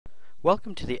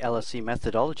Welcome to the LSE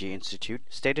Methodology Institute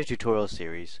STATA tutorial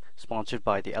series, sponsored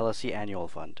by the LSE Annual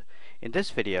Fund. In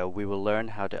this video, we will learn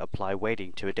how to apply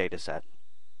weighting to a dataset.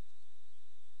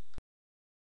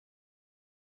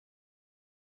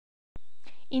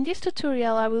 In this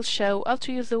tutorial, I will show how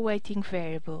to use the weighting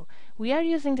variable. We are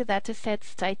using the dataset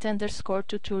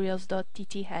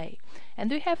STATA_tutorials.tta, and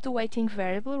we have the weighting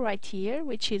variable right here,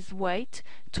 which is weight,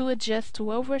 to adjust to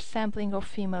oversampling of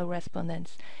female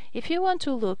respondents. If you want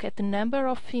to look at the number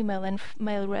of female and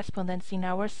male respondents in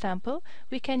our sample,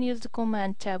 we can use the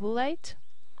command tabulate,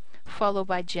 followed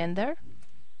by gender,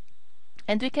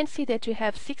 and we can see that we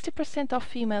have 60% of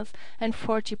females and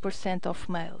 40% of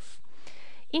males.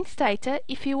 In STATA,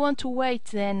 if you want to weight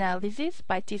the analysis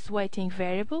by this weighting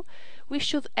variable, we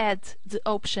should add the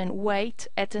option weight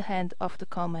at the end of the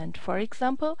command. For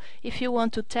example, if you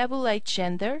want to tabulate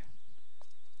gender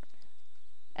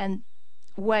and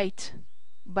weight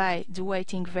by the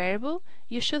weighting variable,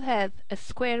 you should have a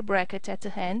square bracket at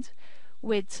the end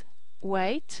with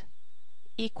weight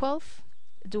equals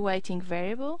the weighting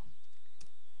variable.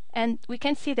 And we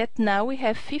can see that now we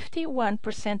have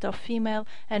 51% of female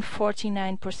and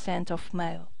 49% of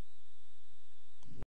male.